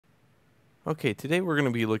Okay, today we're going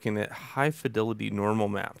to be looking at high fidelity normal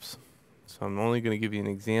maps. So I'm only going to give you an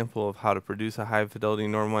example of how to produce a high fidelity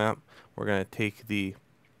normal map. We're going to take the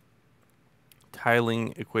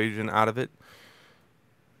tiling equation out of it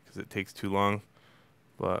because it takes too long.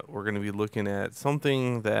 But we're going to be looking at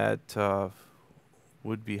something that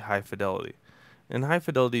would be high fidelity. And high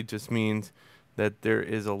fidelity just means that there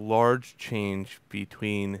is a large change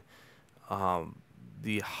between um,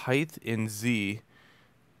 the height in Z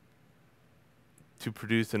to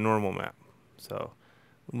produce a normal map. So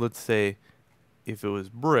let's say if it was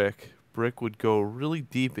brick, brick would go really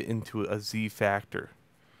deep into a Z factor.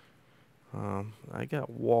 I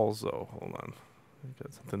got walls though. Hold on. I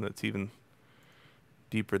got something that's even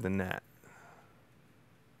deeper than that.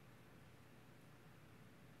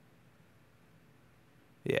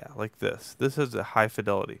 Yeah, like this. This is a high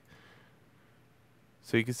fidelity.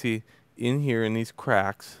 So you can see in here in these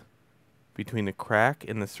cracks, between the crack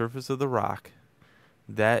and the surface of the rock,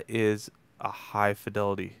 that is a high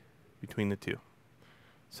fidelity between the two.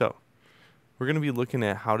 So we're going to be looking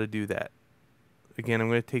at how to do that. Again, I'm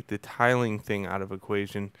going to take the tiling thing out of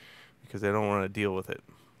equation because I don't want to deal with it.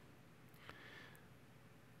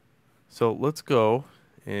 So let's go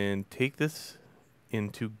and take this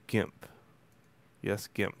into GIMP. Yes,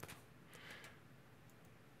 GIMP.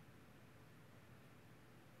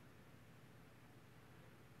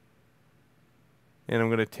 And I'm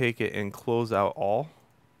going to take it and close out all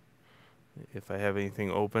if I have anything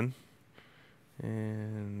open.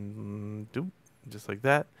 And just like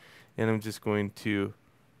that. And I'm just going to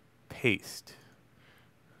paste.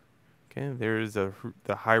 Okay, there's the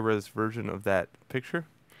high-res version of that picture.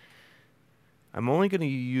 I'm only going to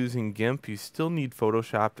be using GIMP. You still need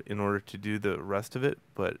Photoshop in order to do the rest of it,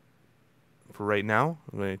 but for right now,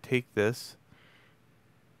 I'm going to take this.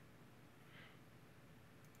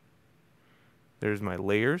 There's my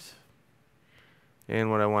layers. And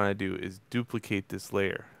what I want to do is duplicate this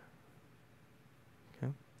layer.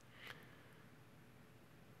 Okay.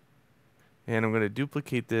 And I'm going to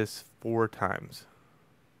duplicate this 4 times.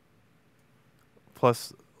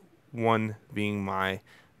 Plus 1 being my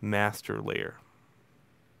master layer.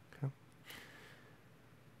 Okay.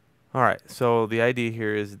 Alright, so the idea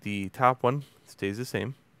here is the top one stays the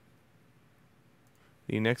same.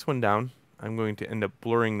 The next one down, I'm going to end up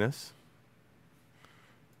blurring this.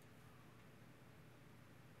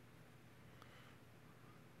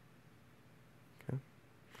 Okay.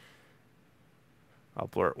 I'll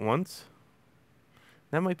blur it once.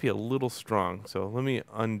 That might be a little strong, so let me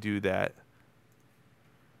undo that.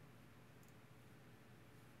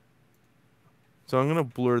 So I'm going to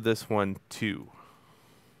blur this one too.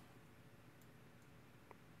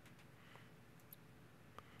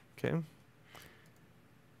 Okay.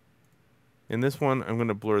 In this one, I'm going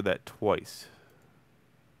to blur that twice.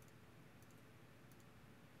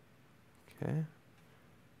 Okay.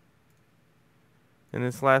 And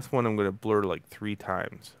this last one, I'm going to blur like 3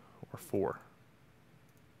 times or 4.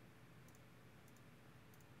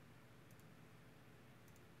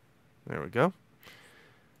 There we go.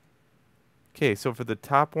 Okay, so for the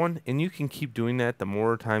top one, and you can keep doing that. The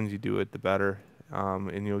more times you do it, the better.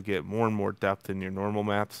 And you'll get more and more depth in your normal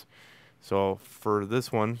maps. So for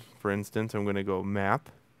this one, for instance, I'm going to go map,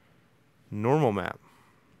 normal map.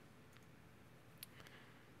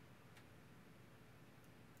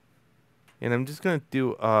 And I'm just going to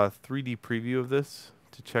do a 3D preview of this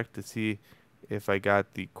to check to see if I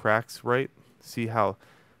got the cracks right. See how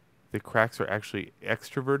the cracks are actually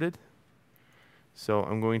extroverted. So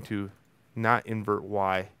I'm going to not invert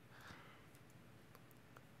Y.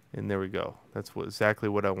 And there we go. That's exactly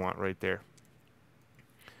what I want right there.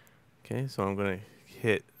 Okay, so I'm going to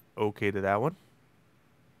hit OK to that one.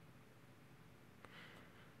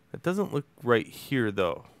 That doesn't look right here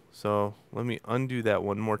though. So let me undo that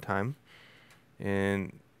one more time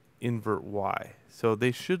and invert Y. So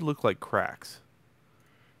they should look like cracks.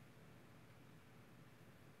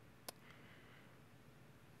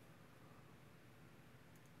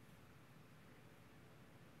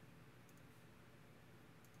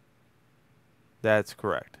 That's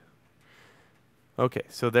correct. Okay,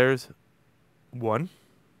 so there's one.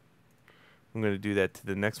 I'm going to do that to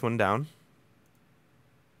the next one down.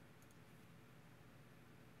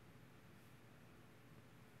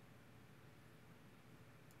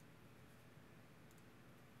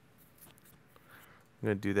 I'm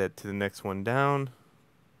going to do that to the next one down.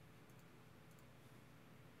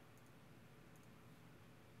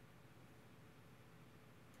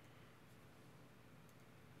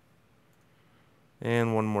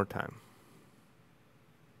 And one more time.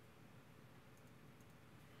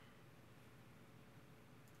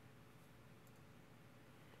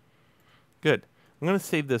 Good. I'm going to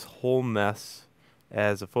save this whole mess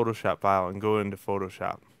as a Photoshop file and go into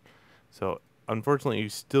Photoshop. So unfortunately, you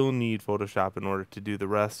still need Photoshop in order to do the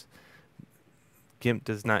rest. GIMP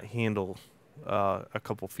does not handle a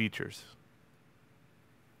couple features.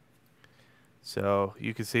 So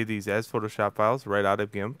you can save these as Photoshop files right out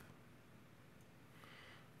of GIMP.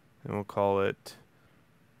 And we'll call it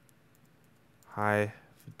High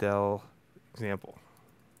Fidel Example.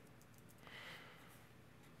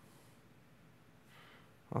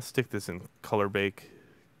 I'll stick this in Color Bake.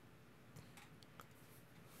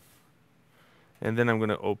 And then I'm going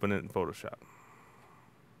to open it in Photoshop.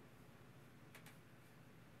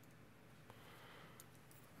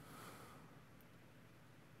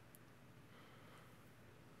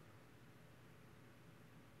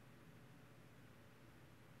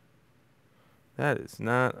 That is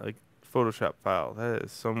not a Photoshop file. That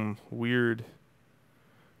is some weird,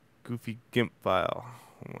 goofy GIMP file.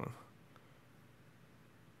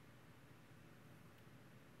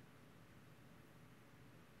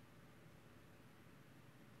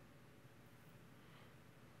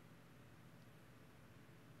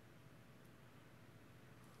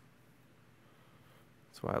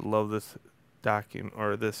 That's why I love this document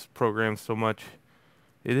or this program so much.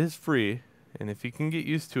 It is free, and if you can get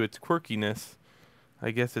used to its quirkiness, I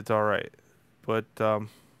guess it's alright. But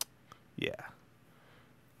yeah,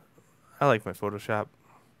 I like my Photoshop.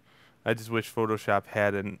 I just wish Photoshop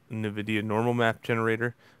had a NVIDIA normal map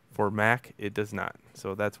generator. For Mac, it does not.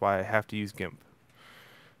 So that's why I have to use GIMP.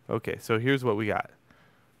 Okay, so here's what we got.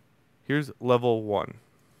 Here's level 1.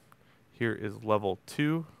 Here is level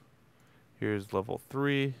 2. Here's level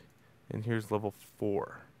 3. And here's level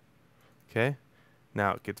 4. Okay?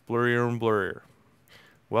 Now it gets blurrier and blurrier.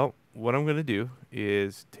 Well, what I'm going to do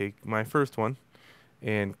is take my first one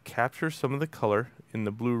and capture some of the color in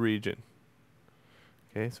the blue region.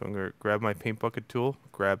 Okay, so I'm going to grab my paint bucket tool,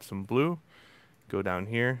 grab some blue, go down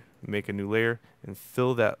here, make a new layer, and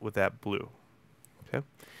fill that with that blue. Okay,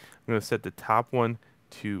 I'm going to set the top one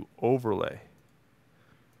to overlay.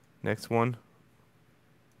 Next one,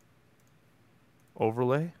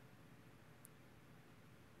 overlay.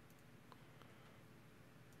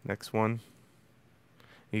 Next one.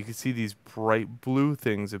 You can see these bright blue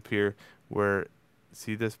things appear where,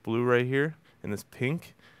 see this blue right here and this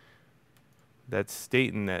pink? That's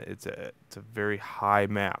stating that it's a very high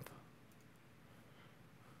map.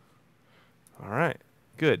 Alright,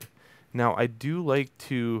 good. Now I do like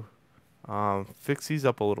to fix these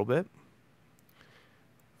up a little bit.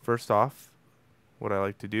 First off, what I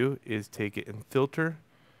like to do is take it and filter,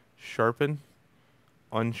 sharpen,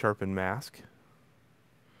 unsharpen mask.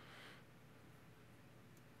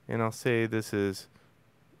 And I'll say this is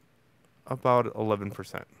about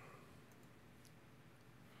 11%.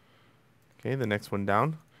 Okay, the next one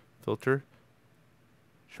down, filter,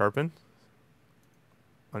 sharpen,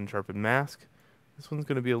 unsharpen mask. This one's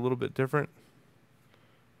going to be a little bit different.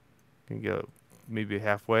 You can go maybe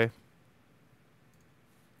halfway.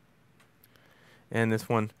 And this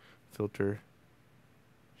one, filter,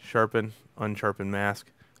 sharpen, unsharpen mask.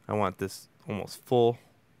 I want this almost full.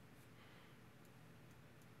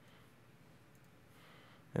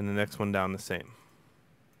 And the next one down the same.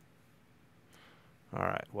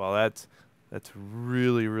 Alright, well that's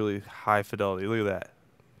really, really high fidelity. Look at that.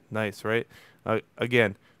 Nice, right?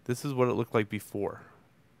 Again, this is what it looked like before.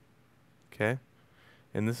 Okay?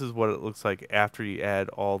 And this is what it looks like after you add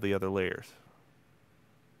all the other layers.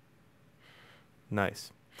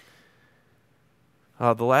 Nice.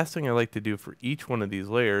 The last thing I like to do for each one of these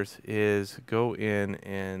layers is go in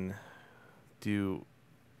and do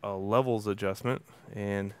a levels adjustment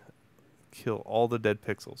and kill all the dead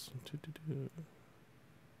pixels.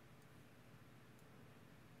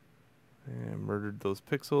 And murdered those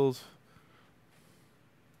pixels.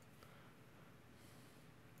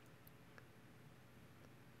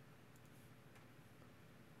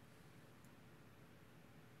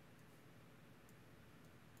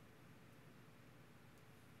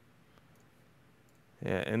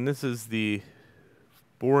 Yeah, and this is the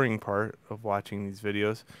boring part of watching these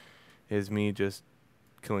videos, is me just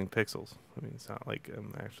killing pixels. I mean, it's not like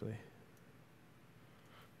I'm actually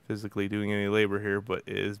physically doing any labor here, but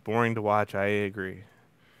it is boring to watch, I agree.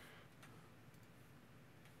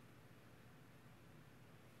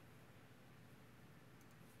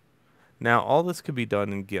 Now, all this could be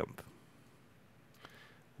done in GIMP.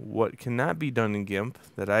 What cannot be done in GIMP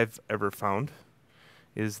that I've ever found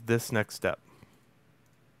is this next step.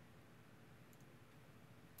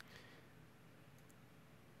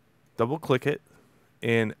 Double click it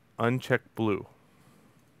and uncheck blue.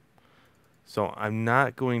 So I'm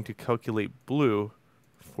not going to calculate blue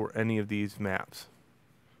for any of these maps.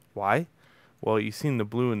 Why? Well, you've seen the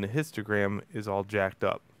blue in the histogram is all jacked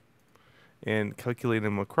up, and calculating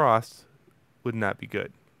them across would not be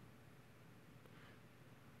good.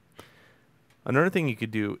 Another thing you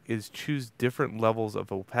could do is choose different levels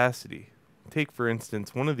of opacity. Take, for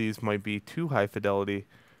instance, one of these might be too high fidelity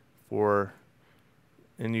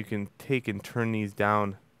and you can take and turn these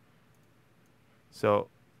down. So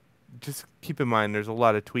just keep in mind there's a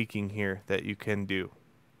lot of tweaking here that you can do.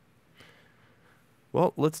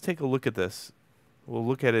 Well, let's take a look at this. We'll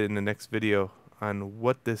look at it in the next video on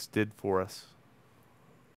what this did for us.